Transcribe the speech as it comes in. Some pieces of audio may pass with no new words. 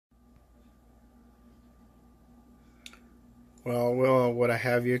Well, what I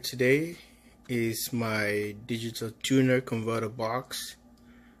have here today is my digital tuner converter box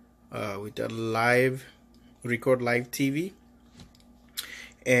with a record live TV,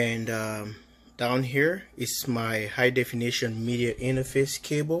 and down here is my high definition media interface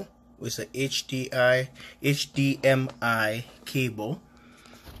cable with a HDMI cable.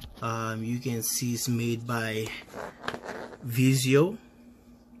 You can see it's made by Vizio,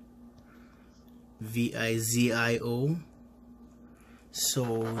 Vizio.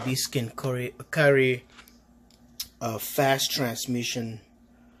 So this can carry a fast transmission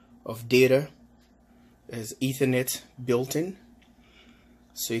of data as Ethernet built in,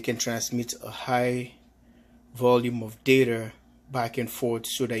 so you can transmit a high volume of data back and forth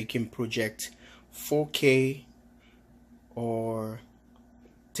so that you can project 4K or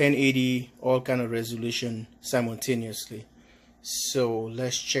 1080, all kind of resolution simultaneously. So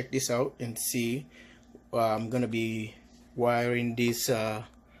let's check this out and see. I'm gonna be wiring this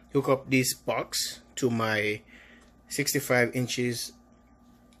hook up this box to my 65 inches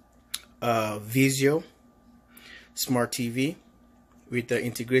Vizio smart TV with the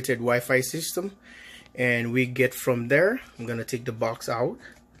integrated Wi-Fi system, and we get from there. I'm gonna take the box out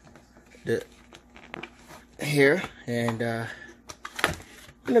here, and I'm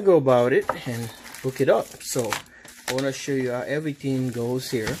gonna go about it and hook it up. So I want to show you how everything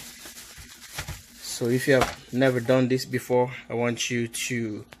goes here. So if you have never done this before, I want you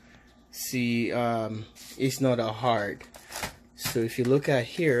to see it's not that hard. So if you look at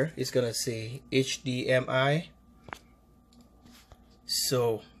here, it's gonna say HDMI.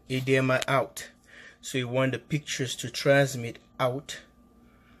 So HDMI out. So you want the pictures to transmit out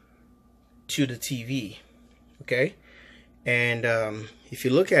to the TV, okay? And if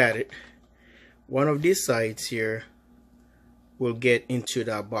you look at it, one of these sides here will get into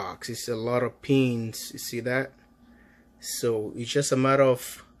that box. It's a lot of pins, you see that? So it's just a matter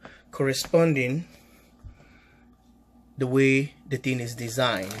of corresponding the way the thing is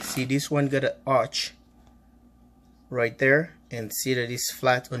designed. See, this one got an arch right there, and see that it's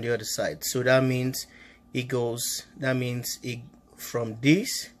flat on the other side. So that means it goes, from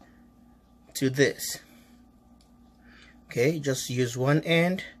this to this. Okay, just use one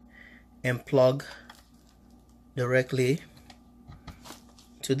end and plug directly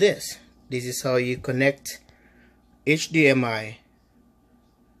to this. This is how you connect HDMI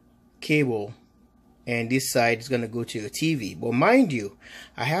cable, and this side is going to go to your TV. But mind you,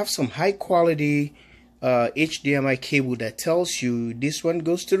 I have some high quality HDMI cable that tells you this one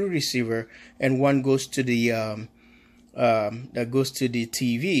goes to the receiver and one goes to the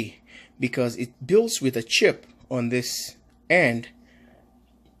TV, because it builds with a chip on this end.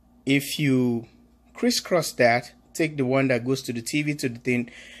 If you crisscross that, take the one that goes to the TV to the thing,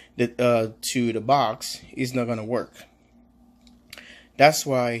 to the box, is not gonna work. That's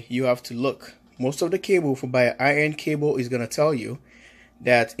why you have to look. Most of the cable for by high-end cable is gonna tell you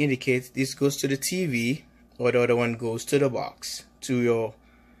that indicates this goes to the TV, or the other one goes to the box, to your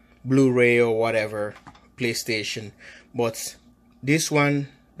Blu-ray or whatever, PlayStation. But this one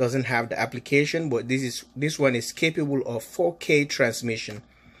doesn't have the application, but this one is capable of 4K transmission.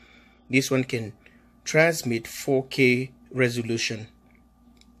 This one can transmit 4K resolution.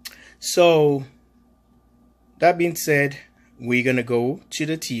 So that being said, we're gonna go to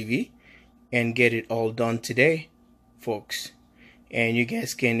the TV and get it all done today, folks. And you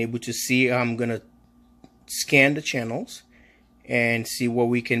guys can able to see how I'm gonna scan the channels and see what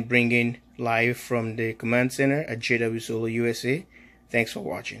we can bring in live from the command center at JW Solar USA. Thanks for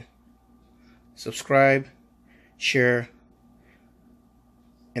watching. Subscribe, share,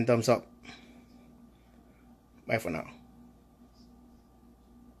 and thumbs up. Bye for now.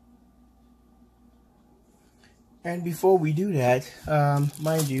 And before we do that,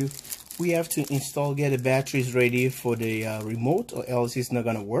 mind you, we have to get the batteries ready for the remote, or else it's not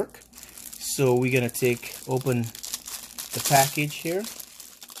gonna work. So we're gonna open the package here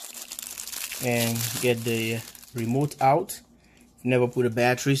and get the remote out. Never put the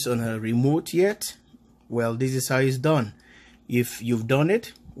batteries on a remote yet? Well, this is how it's done. If you've done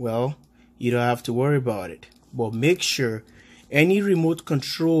it, well, you don't have to worry about it. But make sure any remote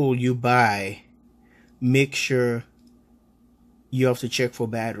control you buy, make sure you have to check for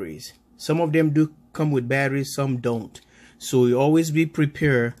batteries. Some of them do come with batteries, some don't. So you always be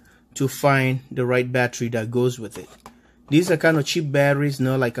prepared to find the right battery that goes with it. These are kind of cheap batteries,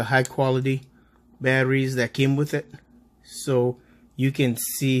 not like a high quality batteries that came with it. So you can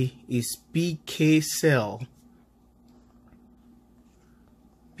see is PK cell.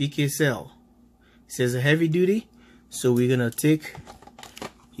 PK cell. It says a heavy duty. So we're gonna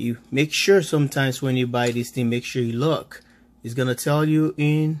you make sure sometimes when you buy this thing, make sure you look it's gonna tell you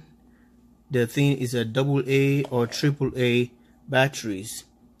in the thing is a AA or AAA batteries,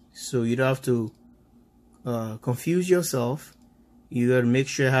 so you don't have to confuse yourself. You gotta make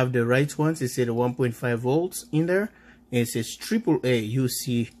sure you have the right ones. It said 1.5 volts in there, and it says AAA. You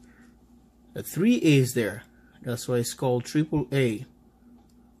see the 3 A's there. That's why it's called AAA.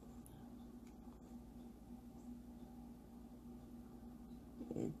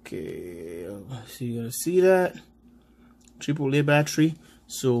 Okay, so you're gonna see that AAA battery.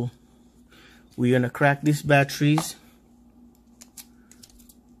 So we're gonna crack these batteries.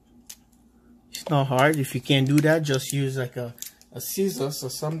 It's not hard. If you can't do that, just use like a scissors or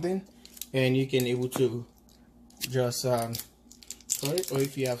something, and you can able to just cut it. Or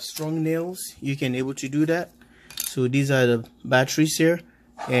if you have strong nails, you can able to do that. So these are the batteries here,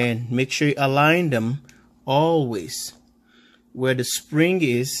 and make sure you align them always. Where the spring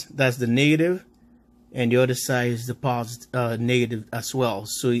is, that's the negative, and the other side is the positive, negative as well.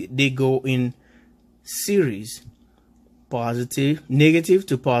 So they go in series, positive, negative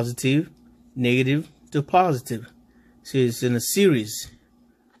to positive, negative to positive. So it's in a series.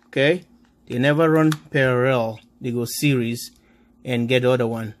 Okay, they never run parallel. They go series and get the other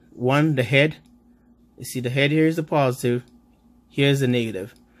one. The head. You see the head here is the positive, here's the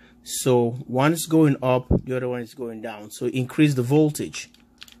negative. So one is going up, the other one is going down. So increase the voltage.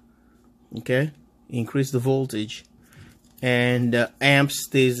 Okay, increase the voltage, and the amp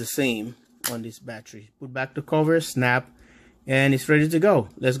stays the same on this battery. Put back the cover, snap, and it's ready to go.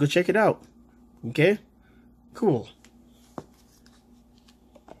 Let's go check it out. Okay, cool.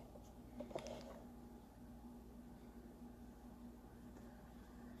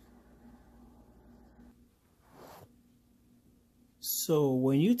 So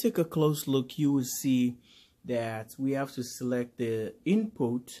when you take a close look, you will see that we have to select the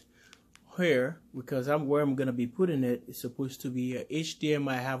input here, because where I'm gonna be putting it is supposed to be a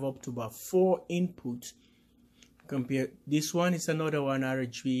HDMI. I have up to about 4 inputs. Compare this one is another one,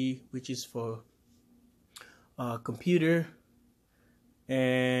 RGB, which is for computer,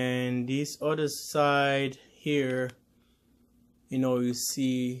 and this other side here, you know, you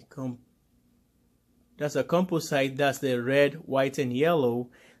see that's a composite. That's the red, white, and yellow.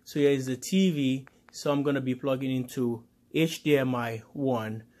 So here is the TV. So I'm going to be plugging into HDMI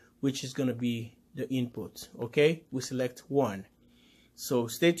 1, which is going to be the input. Okay, we select 1. So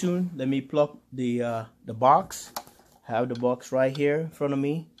stay tuned. Let me plug the box. I have the box right here in front of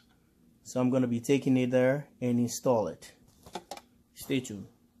me. So I'm going to be taking it there and install it. Stay tuned.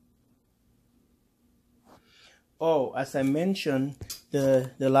 Oh, as I mentioned the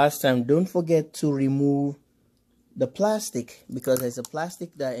last time, don't forget to remove the plastic, because there's a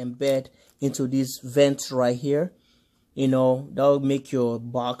plastic that embed into these vents right here. You know, that will make your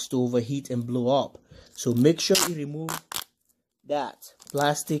box to overheat and blow up. So make sure you remove that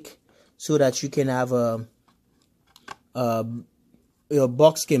plastic so that you can have your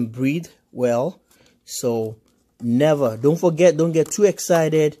box can breathe well. So don't forget, don't get too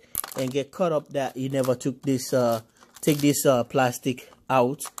excited and get caught up that you never took this take this plastic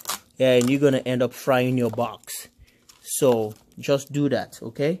out, and you're gonna end up frying your box. So just do that.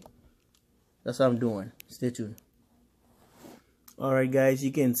 Okay, that's what I'm doing. Stay tuned. Alright guys,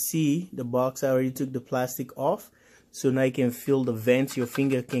 you can see the box. I already took the plastic off, so now you can feel the vents your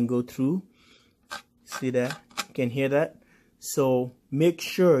finger can go through. See that? You can hear that? So make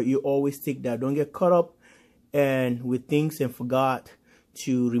sure you always take that. Don't get caught up and with things and forgot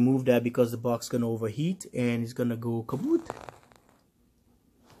to remove that, because the box is gonna overheat and it's gonna go kaboot.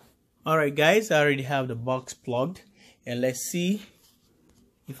 Alright guys, I already have the box plugged, and let's see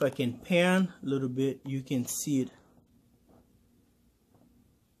if I can pan a little bit. You can see it.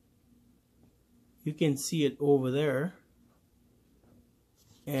 You can see it over there.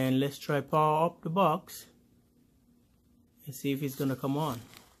 And let's try power up the box and see if it's gonna come on,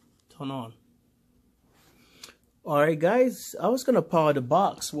 turn on. Alright guys, I was gonna power the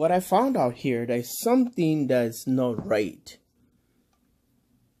box. What I found out here, there's something that's not right.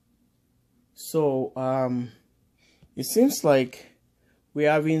 So it seems like we're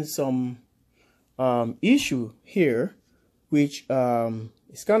having some issue here, which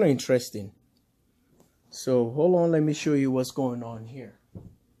is kind of interesting. So hold on, let me show you what's going on here.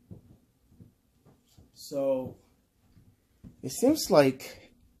 So it seems like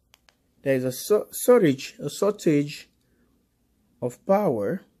there's a shortage of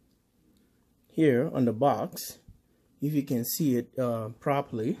power here on the box. If you can see it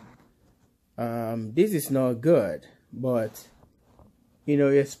properly, this is not good. But you know,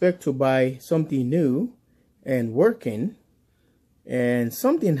 you expect to buy something new and working, and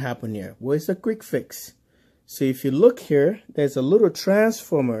something happened here. Well, it's a quick fix. So if you look here, there's a little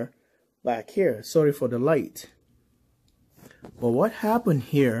transformer back here. Sorry for the light. But what happened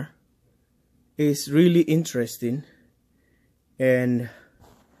here is really interesting, and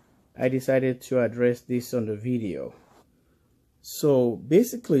I decided to address this on the video. So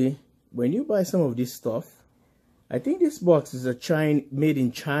basically, when you buy some of this stuff, I think this box is made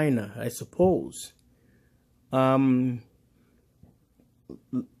in China, I suppose. Right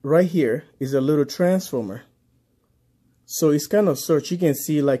here is a little transformer. So it's kind of search. You can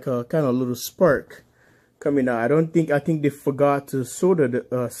see like a kind of little spark coming out. I think they forgot to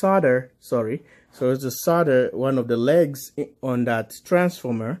solder. Sorry. So it's a solder one of the legs on that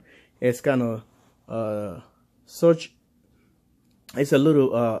transformer. It's kind of surge. It's a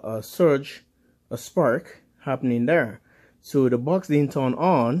little surge, a spark happening there. So the box didn't turn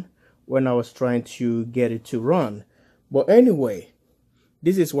on when I was trying to get it to run. But anyway,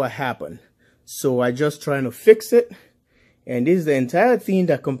 this is what happened. So I just trying to fix it. And this is the entire thing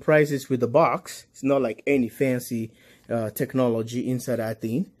that comprises with the box. It's not like any fancy technology inside that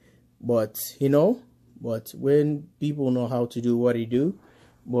thing. But, you know, but when people know how to do what they do,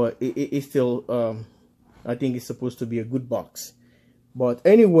 but it's still, I think it's supposed to be a good box. But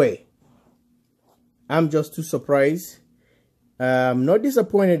anyway, I'm just too surprised. I'm not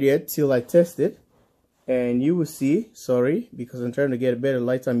disappointed yet till I test it. And you will see, sorry, because I'm trying to get a better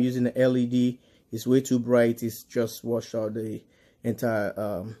light. I'm using the LED. It's way too bright. It's just washed out the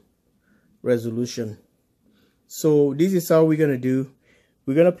entire resolution. So this is how we're going to do.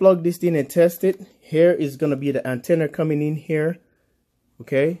 We're going to plug this in and test it. Here is going to be the antenna coming in here.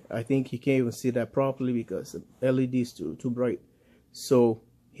 Okay, I think you can't even see that properly because the LED is too bright. So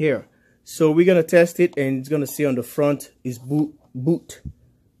here. So we're going to test it, and it's going to say on the front is boot,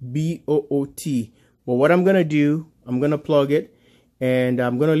 B-O-O-T. But what I'm going to do, I'm going to plug it, and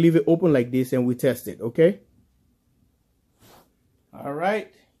I'm going to leave it open like this, and we test it, okay? All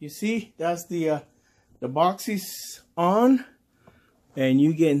right, you see, that's the box is on, and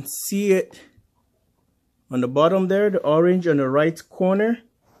you can see it on the bottom there, the orange on the right corner.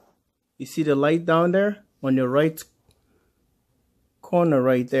 You see the light down there on the right corner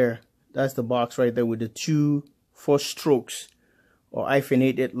right there. That's the box right there with the 4 strokes or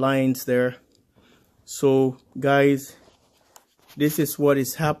hyphenated lines there. So guys, this is what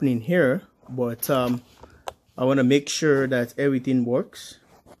is happening here, but I want to make sure that everything works.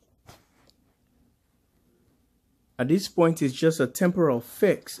 At this point, it's just a temporal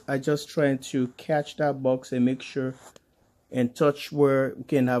fix. I just trying to catch that box and make sure and touch where we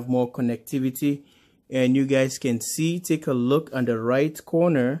can have more connectivity. And you guys can see, take a look on the right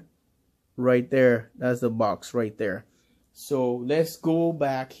corner right there. That's the box right there. So let's go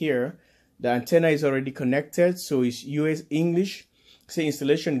back here. The antenna is already connected, so it's US English. Say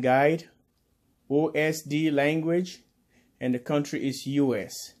installation guide, OSD language, and the country is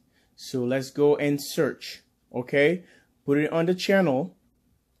US. So let's go and search. Okay, put it on the channel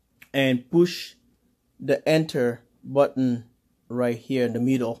and push the enter button right here in the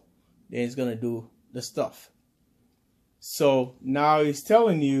middle. Then it's gonna do the stuff. So now it's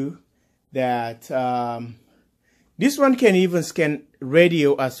telling you that this one can even scan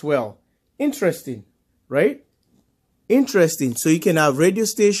radio as well. Interesting, right? Interesting. So you can have radio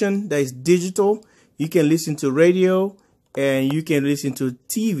station that is digital. You can listen to radio, and you can listen to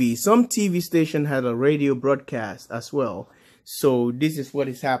TV. Some TV station had a radio broadcast as well. So this is what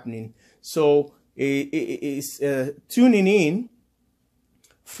is happening. So it's tuning in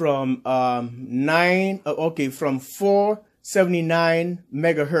from from 479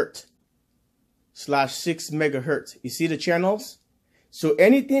 megahertz / 6 megahertz. You see the channels? So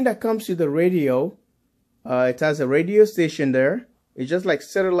anything that comes to the radio, it has a radio station there. It's just like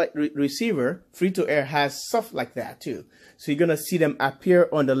satellite receiver. Free to air has stuff like that too. So you're gonna see them appear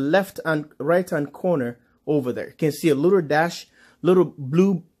on the left and right hand corner over there. You can see a little dash, little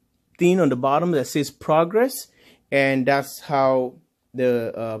blue thing on the bottom that says progress, and that's how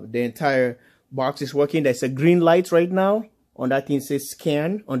the entire box is working. There's a green light right now on that thing. It says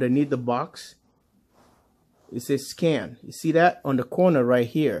scan underneath the box. It says scan. You see that on the corner right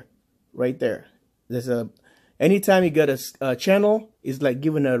here, right there. There's a anytime you get a channel, it's like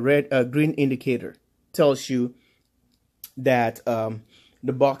giving a green indicator. Tells you that the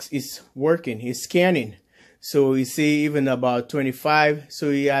box is working. It's scanning. So you see even about 25. So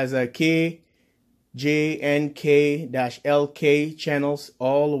he has a K, J, N, K-LK channels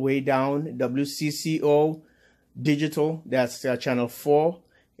all the way down. WCCO digital. That's channel 4.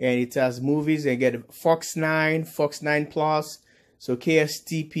 And it has movies, and get Fox 9, Fox 9 Plus, so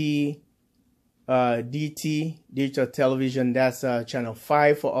KSTP, DT, digital television. That's channel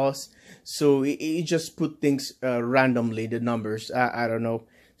 5 for us. So it just put things randomly, the numbers. I don't know.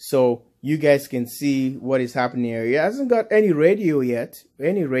 So you guys can see what is happening here. It hasn't got any radio yet,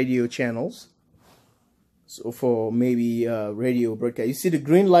 any radio channels. So for maybe radio broadcast, you see the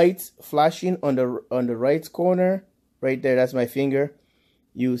green lights flashing on the right corner, right there. That's my finger.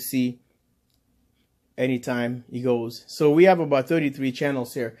 You see anytime it goes. So we have about 33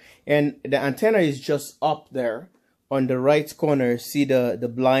 channels here, and the antenna is just up there on the right corner. See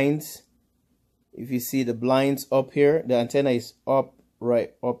the blinds. If you see the blinds up here, the antenna is up,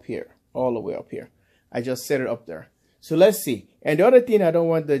 right up here, all the way up here. I just set it up there. So let's see. And the other thing, I don't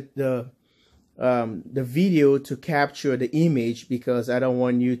want the video to capture the image, because I don't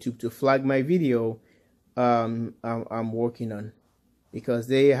want YouTube to flag my video I'm working on, because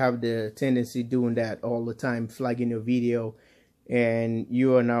they have the tendency doing that all the time, flagging your video, and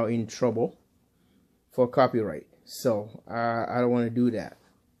you are now in trouble for copyright. So I don't want to do that.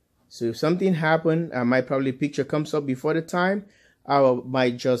 So if something happened, my probably picture comes up before the time,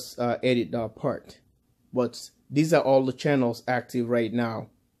 might just edit that part. But these are all the channels active right now.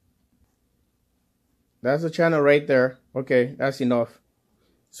 That's the channel right there. Okay, that's enough.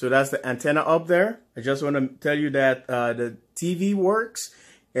 So that's the antenna up there. I just want to tell you that the TV works,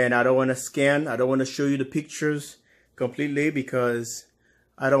 and I don't want to scan. I don't want to show you the pictures completely, because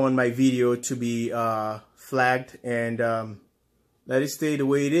I don't want my video to be flagged, and let it stay the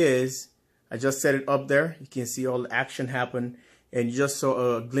way it is. I just set it up there. You can see all the action happen, and you just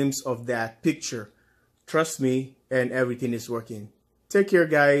saw a glimpse of that picture. Trust me, and everything is working. Take care,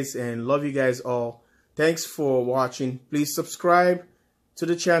 guys, and love you guys all. Thanks for watching. Please subscribe to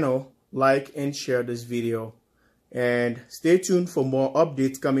the channel, like and share this video, and stay tuned for more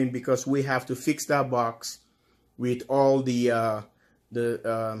updates coming, because we have to fix that box with all the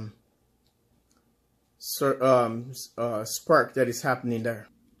spark that is happening there.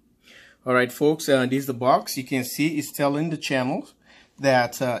 All right, folks, this is the box. You can see it's telling the channel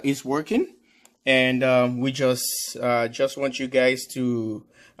that it's working, and we just want you guys to,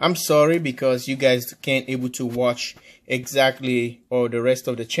 I'm sorry, because you guys can't able to watch exactly all the rest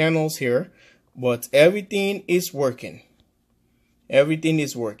of the channels here, but everything is working. Everything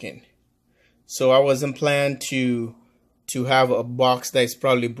is working. So I wasn't planned to have a box that is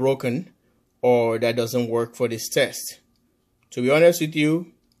probably broken or that doesn't work for this test. To be honest with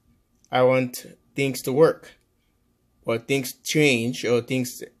you, I want things to work, or things change, or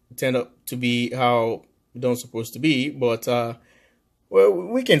things tend up to be how they're supposed to be, but well,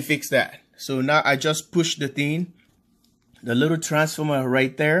 we can fix that. So now I just push the thing, the little transformer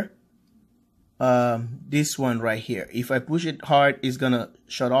right there, this one right here. If I push it hard, it's gonna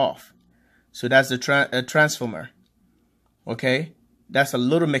shut off. So that's the transformer. Okay, that's a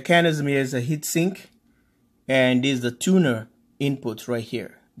little mechanism. Here is a heat sink, and this is the tuner input right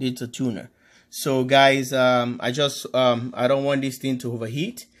here. This is a tuner. So guys, I don't want this thing to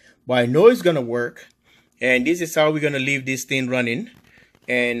overheat, but I know it's gonna work, and this is how we're gonna leave this thing running.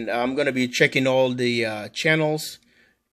 And I'm gonna be checking all the channels